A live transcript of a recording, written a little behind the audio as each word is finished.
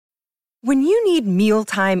When you need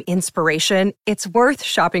mealtime inspiration, it's worth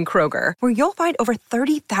shopping Kroger, where you'll find over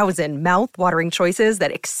 30,000 mouth-watering choices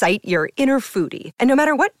that excite your inner foodie. And no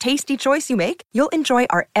matter what tasty choice you make, you'll enjoy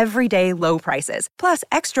our everyday low prices, plus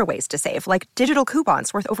extra ways to save, like digital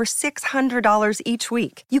coupons worth over $600 each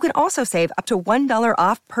week. You can also save up to $1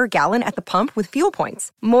 off per gallon at the pump with fuel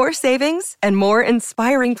points. More savings and more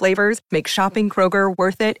inspiring flavors make shopping Kroger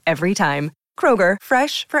worth it every time. Kroger,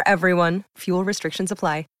 fresh for everyone. Fuel restrictions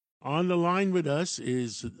apply. On the line with us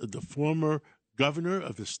is the former governor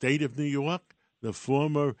of the state of New York, the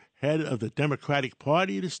former head of the Democratic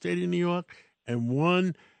Party of the state of New York,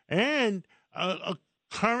 and a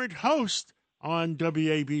current host on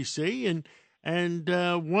WABC, and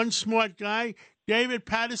one smart guy, David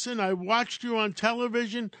Paterson. I watched you on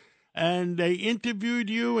television, and they interviewed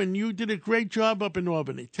you, and you did a great job up in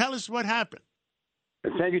Albany. Tell us what happened.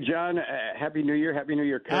 Thank you, John. Happy New Year. Happy New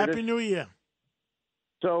Year, Curtis. Happy New Year.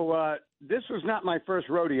 So this was not my first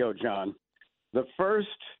rodeo, John. The first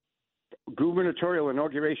gubernatorial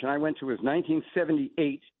inauguration I went to was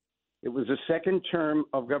 1978. It was the second term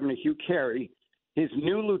of Governor Hugh Carey. His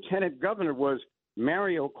new lieutenant governor was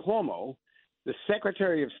Mario Cuomo. The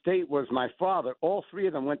Secretary of State was my father. All three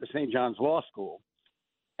of them went to St. John's Law School.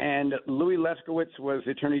 And Louis Lefkowitz was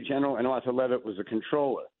the Attorney General, and Arthur Levitt was the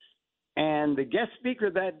Controller. And the guest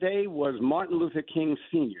speaker that day was Martin Luther King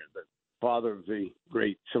Sr., the father of the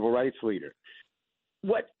great civil rights leader.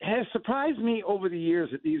 What has surprised me over the years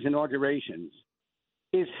at these inaugurations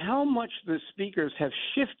is how much the speakers have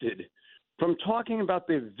shifted from talking about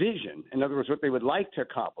their vision, in other words, what they would like to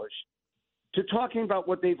accomplish, to talking about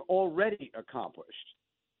what they've already accomplished.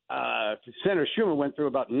 Senator Schumer went through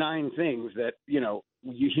about 9 things that,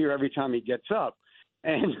 you hear every time he gets up.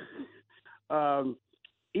 And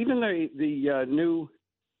even the new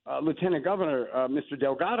Lieutenant Governor, Mr.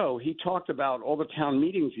 Delgado, he talked about all the town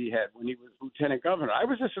meetings he had when he was Lieutenant Governor. I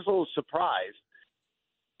was just a little surprised.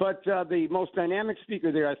 But the most dynamic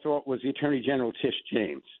speaker there, I thought, was the Attorney General, Tish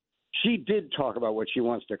James. She did talk about what she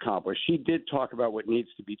wants to accomplish. She did talk about what needs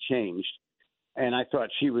to be changed. And I thought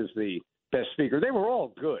she was the best speaker. They were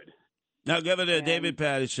all good. Now, Governor David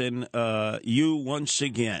Paterson, you once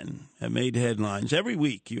again have made headlines. Every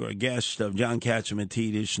week you're a guest of John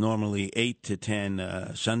Catsimatidis, normally 8 to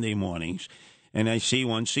 10 Sunday mornings. And I see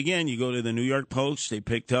once again you go to the New York Post. They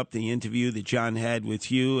picked up the interview that John had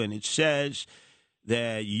with you, and it says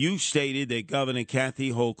that you stated that Governor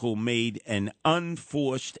Kathy Hochul made an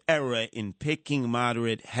unforced error in picking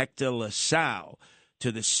moderate Hector LaSalle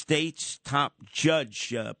to the state's top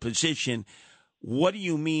judge position. What do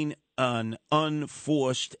you mean an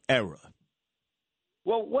unforced error?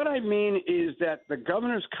 Well, what I mean is that the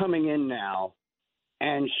governor's coming in now,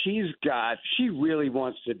 and she really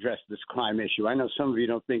wants to address this crime issue. I know some of you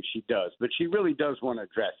don't think she does, but she really does want to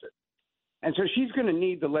address it. And so she's going to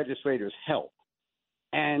need the legislators' help,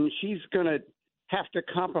 and she's going to have to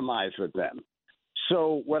compromise with them.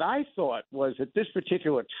 So what I thought was at this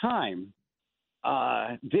particular time,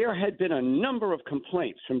 there had been a number of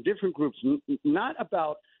complaints from different groups, not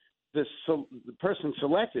about the person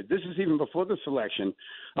selected. This is even before the selection,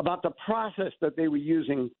 about the process that they were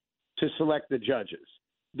using to select the judges.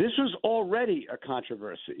 This was already a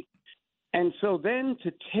controversy. And so then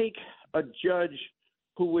to take a judge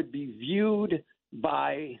who would be viewed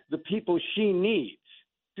by the people she needs.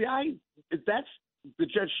 See, if that's the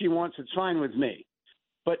judge she wants, it's fine with me.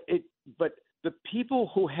 But the people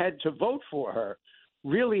who had to vote for her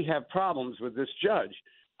really have problems with this judge.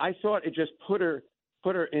 I thought it just put her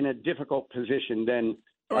in a difficult position than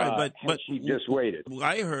but she just waited.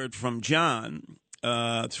 I heard from John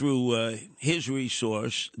through his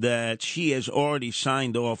resource that she has already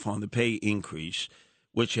signed off on the pay increase,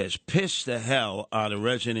 which has pissed the hell out of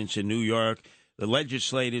residents in New York. The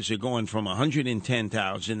legislators are going from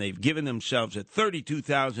 $110,000. They've given themselves a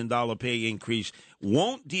 $32,000 pay increase.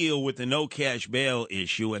 Won't deal with the no cash bail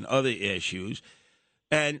issue and other issues.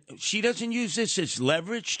 And she doesn't use this as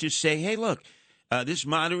leverage to say, hey, look, this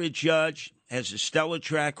moderate judge has a stellar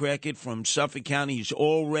track record from Suffolk County. He's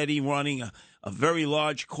already running a very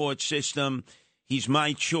large court system. He's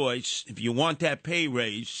my choice. If you want that pay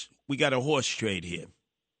raise, we got a horse trade here.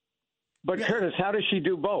 But, Curtis, how does she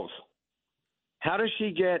do both? How does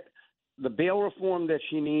she get the bail reform that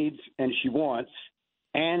she needs and she wants,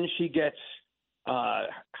 and she gets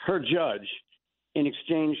her judge in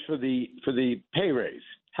exchange for the pay raise?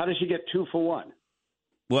 How does she get 2 for 1?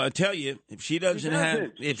 Well, I tell you, if she doesn't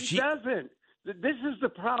have, she doesn't. This is the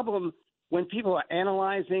problem when people are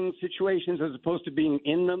analyzing situations as opposed to being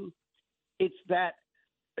in them. It's that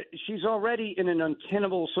she's already in an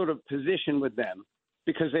untenable sort of position with them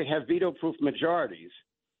because they have veto-proof majorities.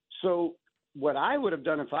 So what I would have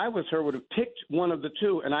done if I was her would have picked one of the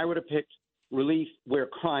two, and I would have picked relief where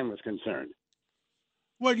crime was concerned.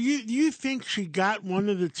 Well, do you think she got one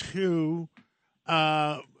of the two,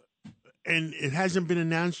 and it hasn't been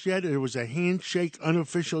announced yet? It was a handshake,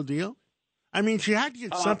 unofficial deal? I mean, she had to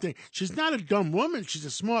get something. She's not a dumb woman. She's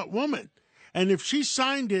a smart woman. And if she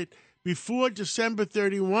signed it before December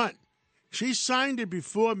 31, she signed it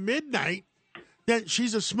before midnight, then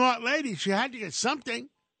she's a smart lady. She had to get something.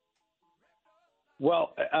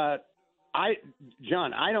 Well,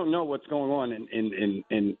 John, I don't know what's going on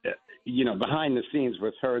in behind the scenes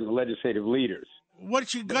with her and the legislative leaders.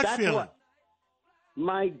 What's your gut feeling?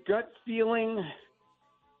 My gut feeling,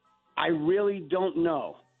 I really don't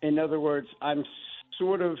know. In other words, my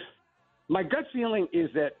gut feeling is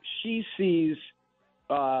that she sees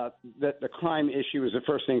that the crime issue is the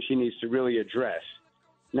first thing she needs to really address.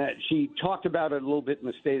 Now, she talked about it a little bit in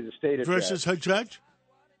the state address. Versus her judge?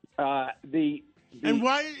 And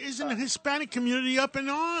why isn't the Hispanic community up in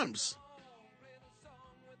arms?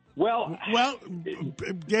 Well,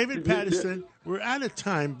 David Paterson, we're out of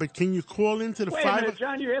time, but can you call into the Wait a minute,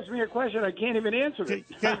 John, you asked me a question. I can't even answer it.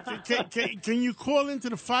 Can you call into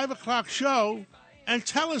the 5 o'clock show and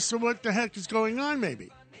tell us what the heck is going on, maybe?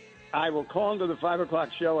 I will call into the 5 o'clock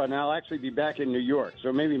show, and I'll actually be back in New York,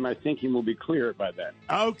 so maybe my thinking will be clearer by then.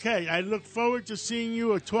 Okay, I look forward to seeing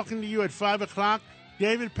you or talking to you at 5 o'clock.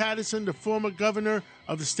 David Paterson, the former governor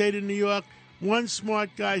of the state of New York, one smart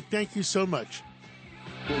guy. Thank you so much.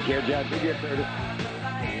 Take care, John. Take care, Curtis.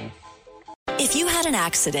 If you had an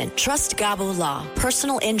accident, trust Gabo Law,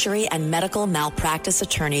 personal injury and medical malpractice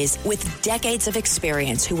attorneys with decades of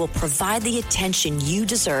experience who will provide the attention you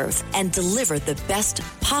deserve and deliver the best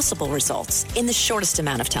possible results in the shortest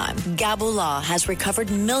amount of time. Gabo Law has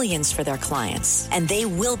recovered millions for their clients, and they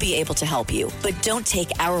will be able to help you. But don't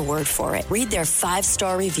take our word for it. Read their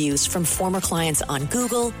 5-star reviews from former clients on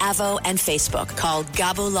Google, Avo, and Facebook. Call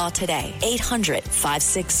Gabo Law today,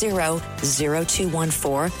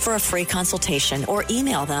 800-560-0214 for a free consultation, or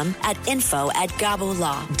email them at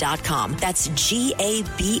info@gabolaw.com. That's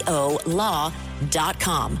GABO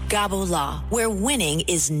law.com. Gabo Law, where winning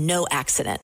is no accident.